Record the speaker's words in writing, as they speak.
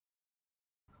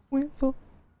Wimble.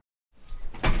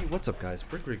 Hey, what's up guys?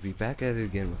 Brick Rigby back at it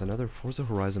again with another Forza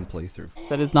Horizon playthrough.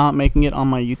 That is not making it on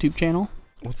my YouTube channel.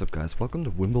 What's up guys? Welcome to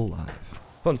Wimble Live.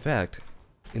 Fun fact,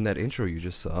 in that intro you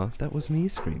just saw, that was me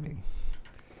screaming.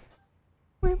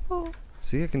 Wimble.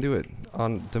 See, I can do it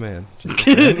on demand.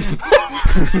 Alright,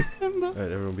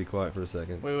 everyone be quiet for a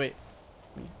second. Wait.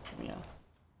 Yeah.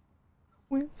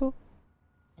 Wimble.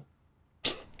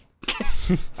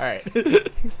 Alright.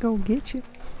 He's gonna get you.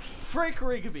 Frick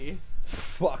Rigby.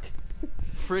 Fuck.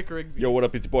 Frick Rigby. Yo, what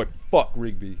up? It's your boy. Fuck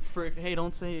Rigby. Frick. Hey,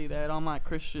 don't say that on my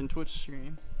Christian Twitch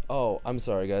stream. Oh, I'm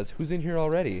sorry guys. Who's in here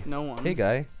already? No one. Hey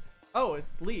guy. Oh, it's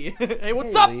Lee. Hey,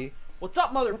 what's Hey, up? Lee. What's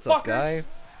up, motherfuckers? What's up, guy?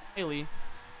 Hey, Lee.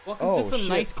 Welcome Oh, to some shit.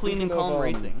 nice, clean, and Speaking calm of,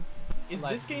 racing. Is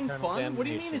like this game eternal fun? What do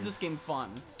you mean, damnation. is this game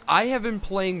fun? I have been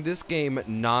playing this game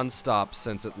non-stop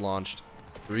since it launched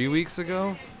 3 weeks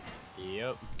ago.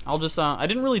 Yep. I'll just, I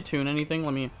didn't really tune anything.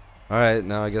 Let me... Alright,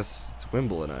 now I guess it's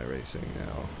Wimble and I racing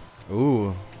now.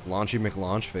 Ooh, launchy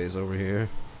McLaunch phase over here.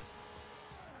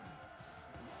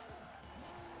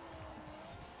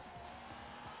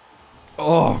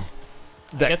 Oh,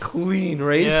 that clean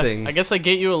racing. Yeah, I guess I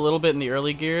get you a little bit in the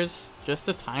early gears. Just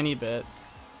a tiny bit.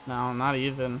 No, not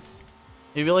even.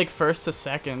 Maybe like first to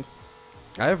second.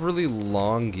 I have really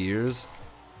long gears,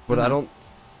 but I don't...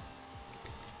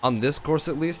 On this course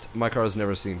at least, my car has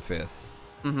never seen fifth.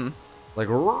 Mm-hmm. Like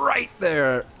right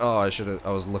there. Oh, I should have.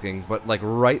 I was looking, but like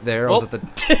right there, I was at the.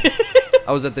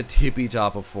 I was at the tippy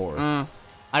top of fourth. I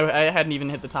hadn't even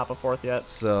hit the top of fourth yet.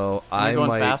 So You're going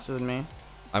faster than me.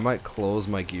 I might close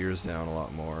my gears down a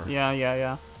lot more.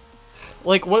 Yeah.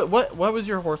 Like what was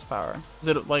your horsepower? Is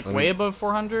it like way above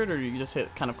 400, or you just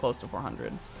hit kind of close to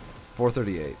 400?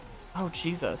 438. Oh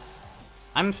Jesus,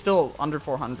 I'm still under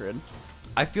 400.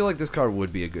 I feel like this car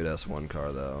would be a good S1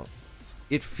 car though.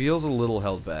 It feels a little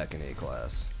held back in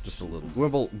A-Class. Just a little.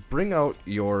 Wimble, bring out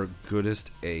your goodest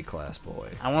A-Class boy.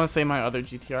 I want to say my other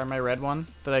GTR, my red one,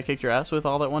 that I kicked your ass with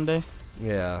all that one day.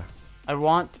 Yeah. I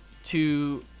want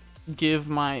to give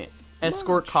my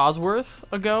Escort Cosworth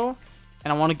a go,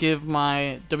 and I want to give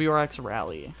my WRX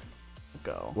Rally a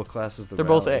go. What class is the They're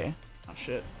Rally? both A. Oh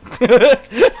shit.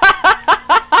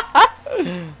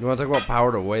 You want to talk about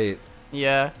power to weight?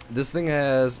 Yeah. This thing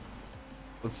has...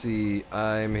 Let's see,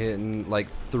 I'm hitting like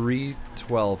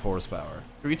 312 horsepower.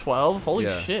 312? Holy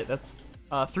Yeah. shit, that's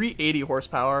 380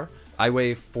 horsepower. I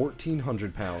weigh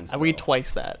 1,400 pounds. I weigh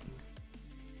twice that.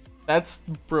 That's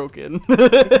broken.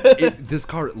 This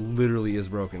car literally is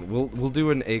broken. We'll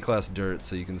do an A-Class dirt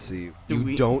so you can see.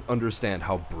 You don't understand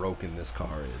how broken this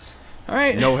car is.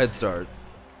 Alright. No head start.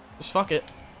 Just fuck it.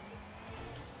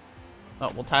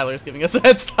 Oh, well, Tyler's giving us a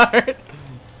head start.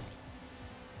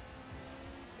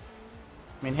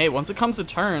 I mean, hey, once it comes to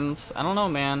turns, I don't know,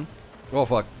 man. Oh,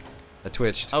 fuck. I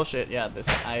twitched. Oh, shit, yeah,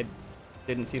 I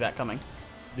didn't see that coming.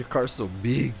 Your car's so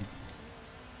big.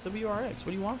 WRX, what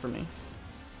do you want from me?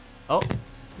 Oh,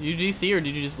 UGC, or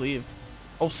did you just leave?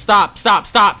 Oh, stop! No,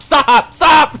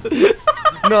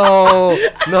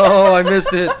 I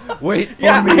missed it. Wait for me.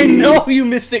 I know you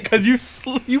missed it because you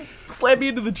slammed me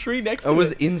into the tree next to it. I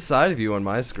was inside of you on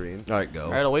my screen. All right, go.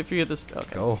 All right, I'll wait for you at this.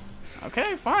 Okay. Go.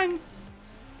 Okay, fine.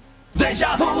 I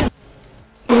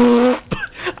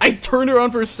turned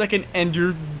around for a second and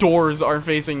your doors are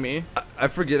facing me. I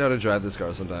forget how to drive this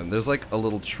car sometimes. There's like a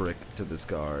little trick to this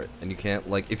car, and you can't,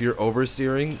 like, if you're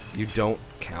oversteering, you don't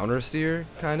counter steer,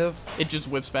 kind of. It just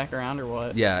whips back around or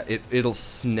what? Yeah, it'll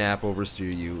snap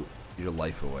oversteer you your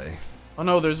life away. Oh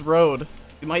no, there's road.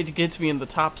 You might get me in the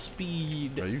top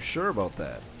speed. Are you sure about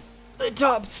that? The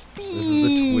top speed! This is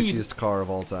the twitchiest car of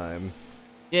all time.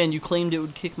 Yeah, and you claimed it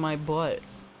would kick my butt.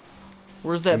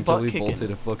 Where's that Until butt we kicking? both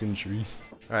hit a fucking tree.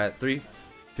 Alright, 3,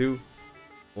 2,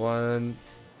 1.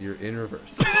 You're in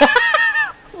reverse.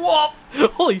 Whoa!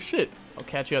 Holy shit. I'll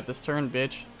catch you at this turn,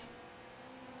 bitch.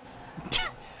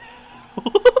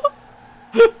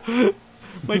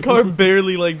 My car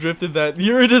barely, like, drifted that.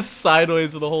 You were just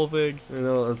sideways with the whole thing. I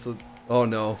know, that's a... Oh,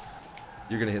 no.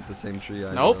 You're gonna hit the same tree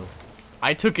I Nope. know.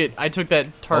 I took that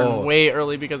turn way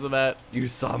early because of that. You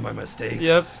saw my mistakes.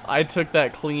 Yep, I took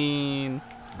that clean.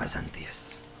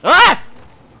 Byzantius. Ah!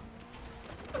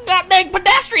 Got dang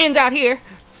pedestrians out here.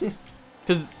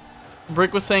 Because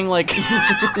Brick was saying, like...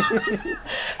 I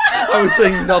was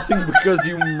saying nothing because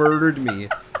you murdered me.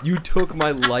 You took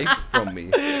my life from me.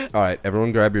 Alright,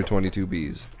 everyone grab your 22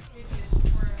 Bs.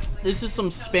 This is some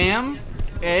Spam,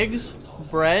 eggs,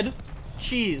 bread,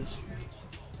 cheese.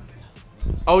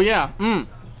 Oh yeah,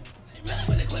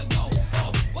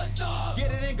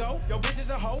 and go. Yo, bitch is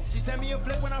a hoe. She sent me a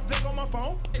flip when I flick on my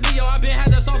phone. Neo, I been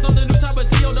had the sauce on the new type of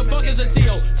Tio. The fuck is a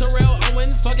Tio? Terrell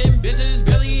Owens, fucking bitches,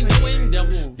 Billy knowing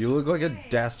them. You look like a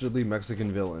dastardly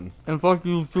Mexican villain. And fuck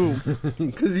you too.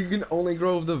 Because you can only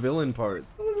grow the villain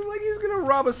parts. It looks like he's gonna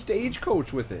rob a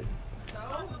stagecoach with it.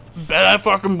 Bet I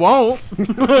fucking won't.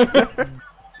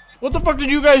 What the fuck did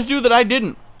you guys do that I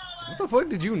didn't? What the fuck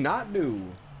did you not do?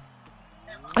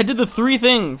 I did the 3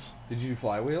 things. Did you do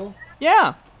flywheel?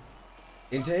 Yeah.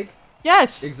 Intake?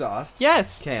 Yes. Exhaust?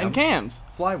 Yes. Cams? And cams.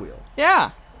 Flywheel?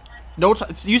 Yeah. No,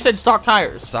 you said stock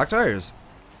tires. Stock tires.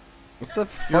 What the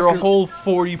fuck? You're a whole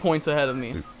 40 points ahead of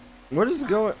me. What is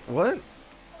going? What?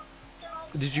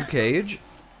 Did you cage?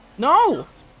 No.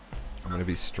 I'm gonna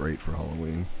be straight for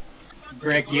Halloween.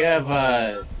 Brick, you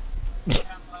have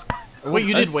Wait,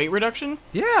 you did weight reduction?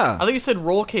 Yeah. I thought you said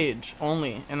roll cage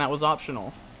only, and that was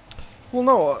optional. Well,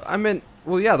 no, I meant.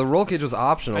 Well, yeah, the roll cage was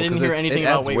optional. I didn't 'cause hear it's, anything it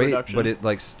about adds weight weight, reduction. but it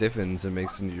like stiffens and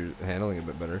makes your handling a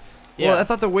bit better. Yeah. Well, I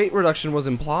thought the weight reduction was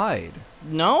implied.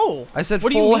 No. I said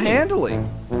What do you full mean? handling.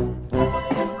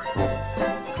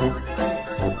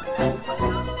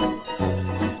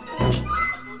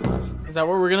 Is that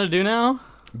what we're gonna do now?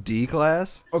 D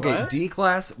class? Okay, What? D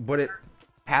class, but it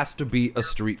has to be a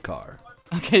street car.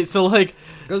 Okay, so like,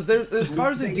 Because there's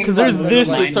cars in D because class. there's this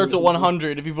that starts at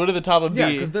 100. If you put it at the top of Yeah,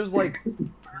 B. because there's like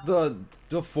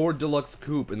the Ford Deluxe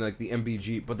Coupe and like the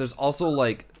MBG, but there's also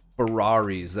like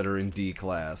Ferraris that are in D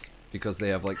class because they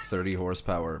have like 30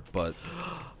 horsepower, but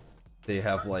they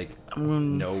have like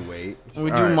no weight. we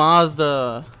do Alright,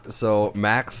 Mazda. so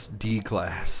max D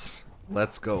class.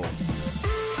 Let's go.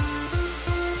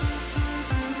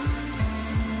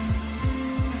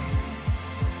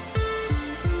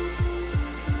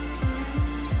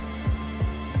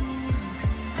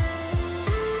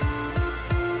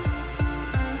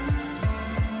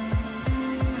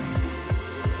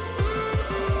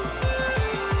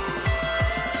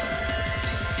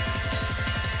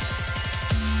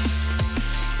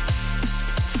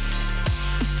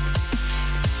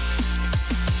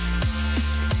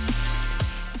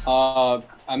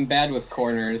 I'm bad with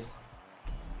corners.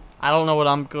 I don't know what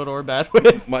I'm good or bad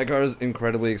with. My car is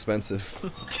incredibly expensive.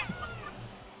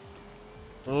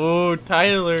 Oh,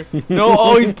 Tyler. No,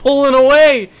 oh, he's pulling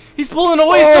away. He's pulling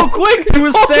away so quick. He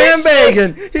was Holy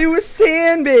sandbagging. shit. He was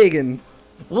sandbagging.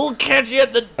 We'll catch you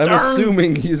at the I'm turns.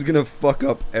 assuming he's gonna fuck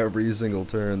up every single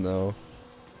turn though.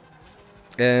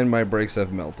 And my brakes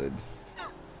have melted.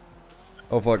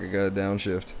 Oh fuck, I got a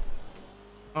downshift.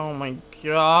 Oh my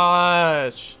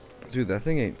gosh. Dude, that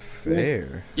thing ain't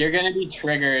fair. You're gonna be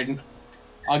triggered.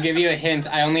 I'll give you a hint.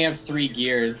 I only have 3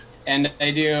 gears, and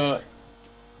I do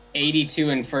 82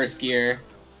 in first gear.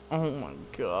 Oh my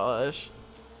gosh.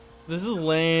 This is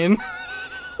lame.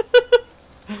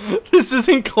 This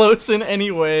isn't close in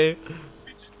any way.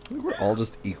 I think we're all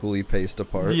just equally paced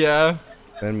apart. Yeah.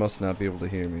 Ben must not be able to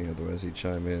hear me, otherwise he'd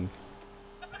chime in.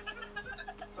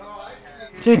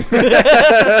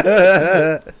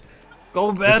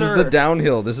 Go better. This is the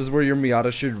downhill. This is where your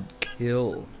Miata should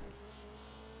kill.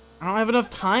 I don't have enough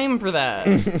time for that.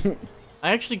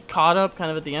 I actually caught up kind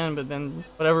of at the end, but then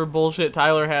whatever bullshit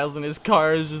Tyler has in his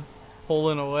car is just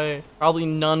pulling away. Probably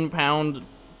none-pound,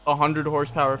 100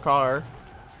 horsepower car.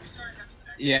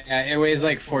 Yeah, it weighs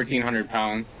like 1,400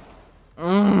 pounds.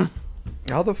 How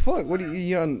the fuck? What are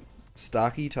you on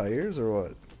stocky tires or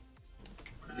what?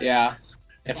 Yeah.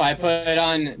 If I put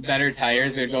on better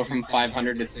tires, it would go from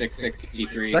 500 to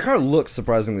 663. That car looks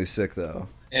surprisingly sick though.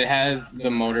 It has the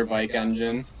motorbike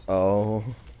engine. Oh.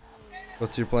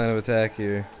 What's your plan of attack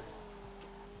here?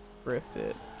 Ripped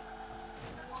it.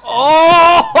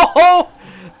 Oh!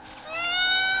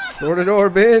 Door to door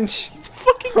bench.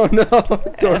 Fucking Oh no!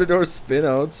 Door to door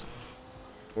spinouts.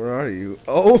 Where are you?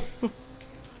 Oh!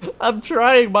 I'm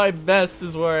trying my best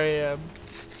is where I am.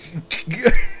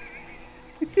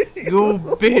 You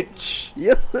bitch.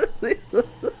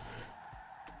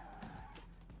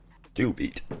 Do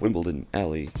beat Wimbledon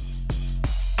Alley.